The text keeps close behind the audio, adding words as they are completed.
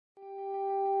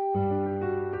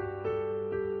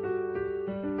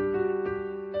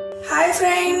Hi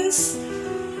friends,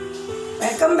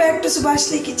 welcome back to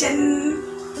Subhashini kitchen.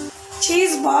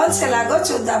 Cheese balls ఎలాగో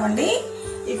చూద్దామండి.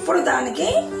 ఇప్పుడు దానికి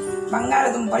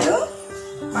బంగాళదుంపలు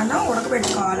మనం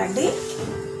ఉడకబెట్టుకోవాలండి.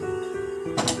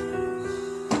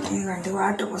 ఇదిగోండి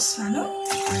వాటర్ పోస్తున్నాను.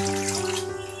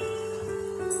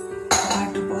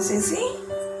 వాటర్ పోసేసి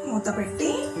మూత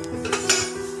పెట్టి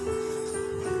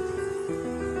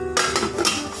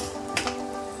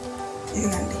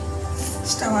ఇదిగోండి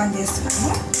స్టవ్ ఆన్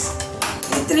చేస్తున్నాము.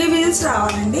 3 విజిల్స్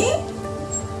రావాలండి.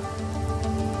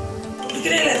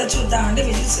 ఉడికినా లేదా చూద్దామండి.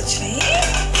 విజిల్స్ వచ్చినాయి.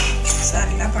 ఒకసారి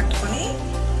ఇలా పట్టుకొని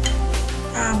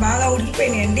బాగా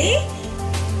ఉడికిపోయినాయండి.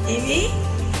 ఇవి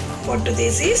పొట్టు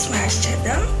తీసి స్మాష్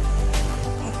చేద్దాం.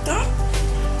 మొత్తం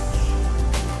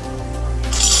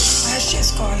స్మాష్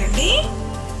చేసుకోవాలండి.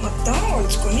 మొత్తం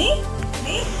ఒలుచుకొని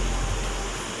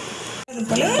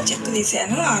దుంపలు చెక్కు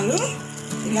తీసాను. ఆలు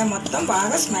ఇలా మొత్తం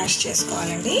బాగా స్మాష్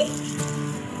చేసుకోవాలండి.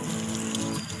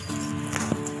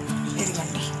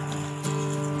 ఇదిగోండి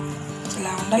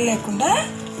ఇలా ఉండలు లేకుండా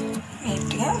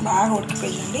నీట్గా బాగా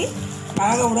ఉడికిపోయిందండి.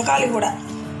 బాగా ఉడకాలి కూడా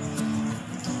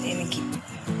దీనికి.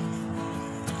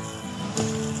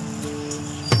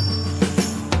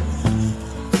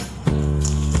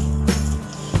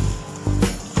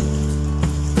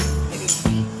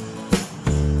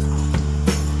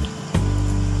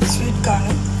 Sweet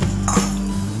corn,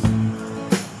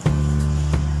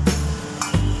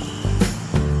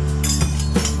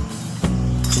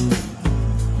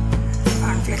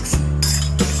 flakes,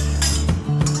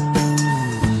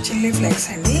 chilli flakes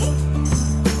అండి.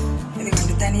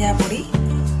 ఇదిగోండి ధనియా పొడి,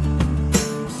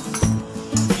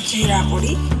 జీరా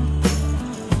పొడి,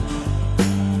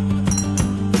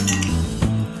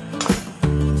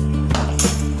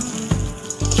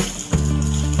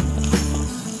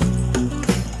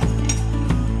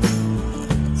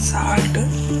 సాల్ట్,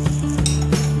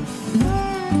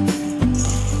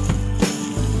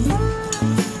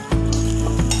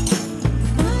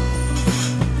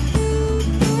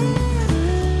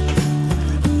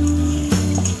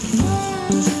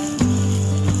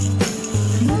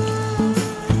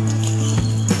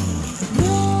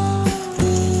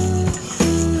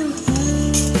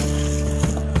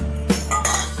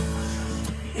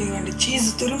 చీజ్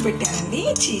తురుము పెట్టానండి.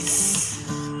 చీజ్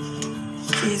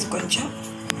కొంచెం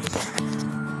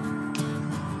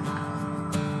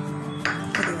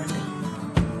ఇదిగోండి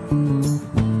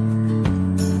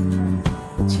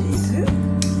చీజ్,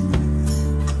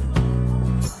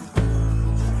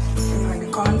 ఇదిగోండి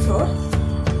కార్న్ఫ్లోర్,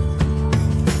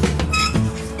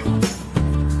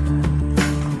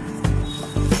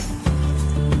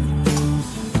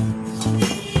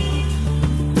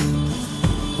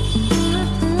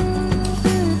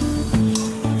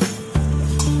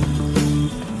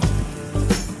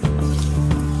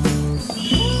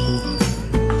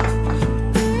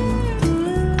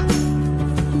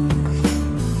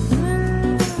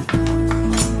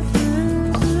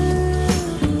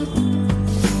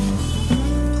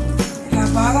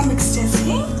 బాగా మిక్స్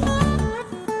చేసి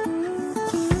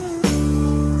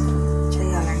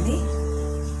చేయాలండి.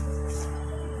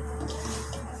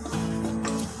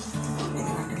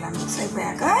 ఎందుకంటే ఇలా మిక్స్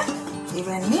అయిపోయాక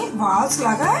ఇవన్నీ బాల్స్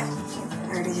లాగా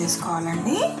రెడీ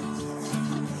చేసుకోవాలండి.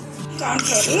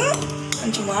 కార్న్ఫ్లోర్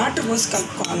కొంచెం వాటర్ పోసి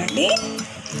కలుపుకోవాలండి.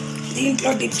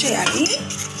 దీంట్లో డిప్ చేయాలి.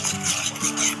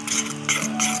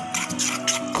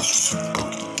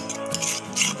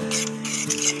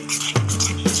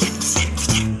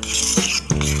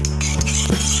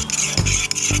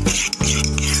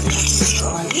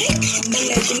 ఉండలు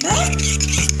లేకుండా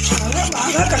చాలా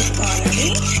బాగా కలుపుకోవాలండి.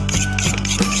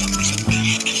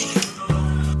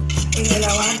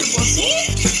 ఇలా వాటర్ పోసి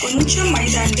కొంచెం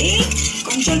మైదా అండి,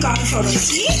 కొంచెం కార్న్ఫ్లోర్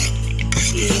వేసి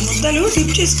ఈ ముద్దలు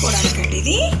డిప్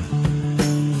చేసుకోవడానికండి.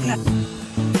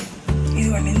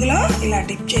 ఇదిగోండి ఇందులో ఇలా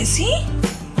డిప్ చేసి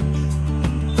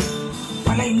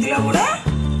మళ్ళీ ఇందులో కూడా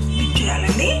డిప్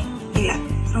చేయాలండి. ఇలా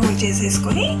రోల్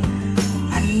చేసేసుకొని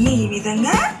అన్నీ ఈ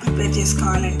విధంగా ప్రిపేర్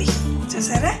చేసుకోవాలండి.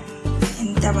 చూసారా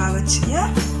ఎంత బాగా వచ్చిందో.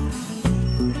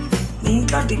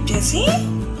 దీంట్లో డిప్ చేసి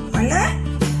మళ్ళా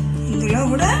ఇందులో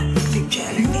కూడా డిప్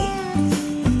చేయాలండి.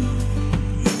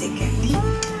 ఇదిగండి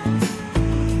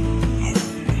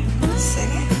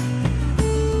సరే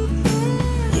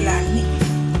ఇలా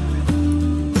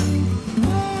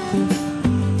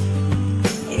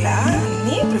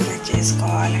అన్నీ ప్రిపేర్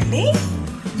చేసుకోవాలండి.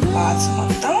 బాల్స్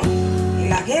మొత్తం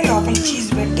ఇలాగే లోపల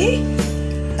చీజ్ పెట్టి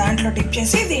దాంట్లో డిప్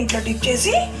చేసి దీంట్లో డిప్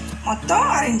చేసి మొత్తం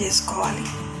అరేంజ్ చేసుకోవాలి.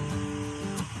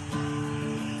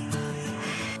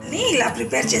 ఇలా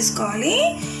ప్రిపేర్ చేసుకోవాలి.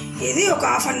 ఇది ఒక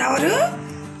 1/2 అవర్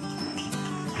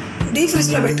డీప్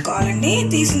ఫ్రిడ్జ్లో పెట్టుకోవాలండి.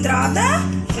 తీసిన తర్వాత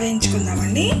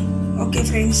వేయించుకుందామండి. ఓకే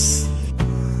ఫ్రెండ్స్,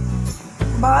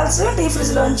 బాల్స్ డీప్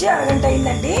ఫ్రిడ్జ్లోంచి అరగంట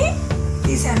అయిందండి,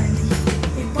 తీసానండి.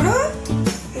 ఇప్పుడు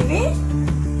ఇవి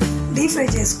డీప్ ఫ్రై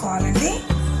చేసుకోవాలండి.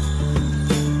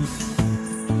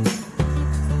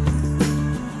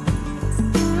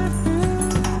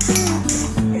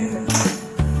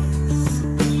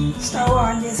 స్టవ్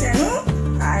ఆన్ చేశాను,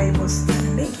 ఆయిల్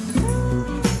పోస్తున్నానండి.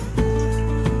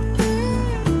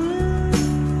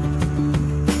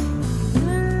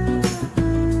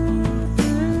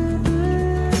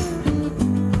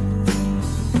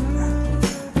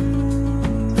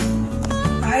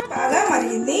 ఆయిల్ బాగా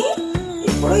మరిగింది.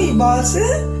 ఇప్పుడు ఈ బాల్స్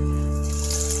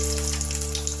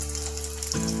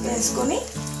వేసుకొని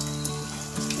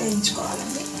వేయించుకోవాలండి.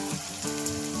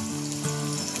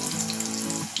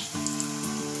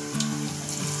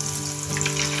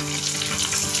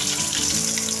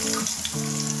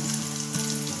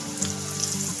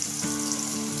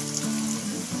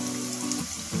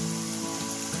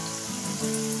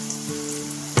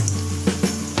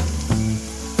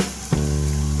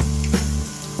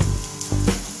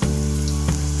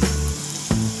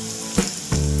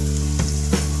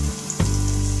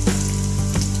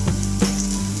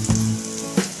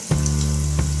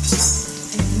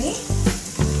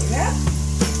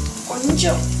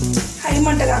 కొంచెం హై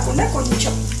మంట కాకుండా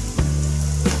కొంచెం,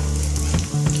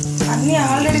 అన్నీ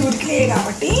ఆల్రెడీ ఉడికినాయి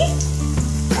కాబట్టి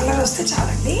కలర్ వస్తే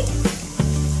చాలండి.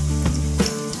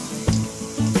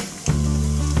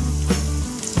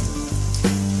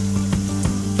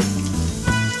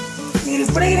 మీరు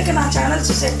ఇప్పుడే కనుక నా ఛానల్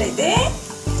చూసేటైతే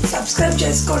సబ్స్క్రైబ్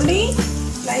చేసుకోండి,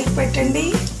 లైక్ పెట్టండి,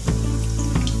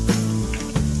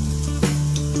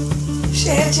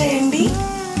 షేర్ చేయండి.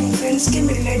 మీ ఫ్రెండ్స్కి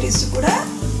మీ రిలేటివ్స్ కూడా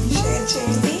షేర్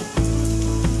చేయండి.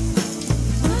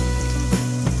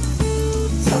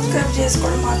 సబ్స్క్రైబ్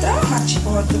చేసుకోవడం మాత్రం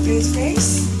మర్చిపోవద్దు ప్లీజ్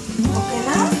ఫ్రెండ్స్.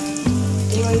 ఓకేనా?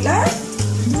 ఇవి ఇలా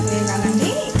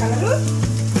వేయాలండి. ఈ కలరు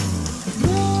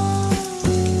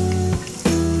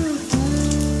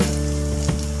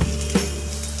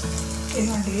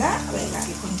ఇదిగోండి, ఇలా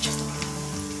వేయాలి. కొంచెం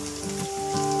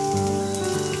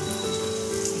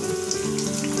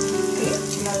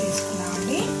ఇలా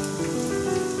తీసుకున్నామండి.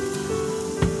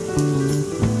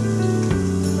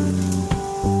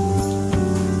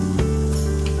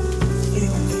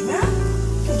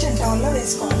 కిచెన్ టవల్లో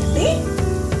వేసుకోవాలండి.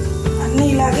 అన్నీ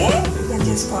ఇలాగే ప్రిపేర్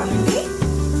చేసుకోవాలండి.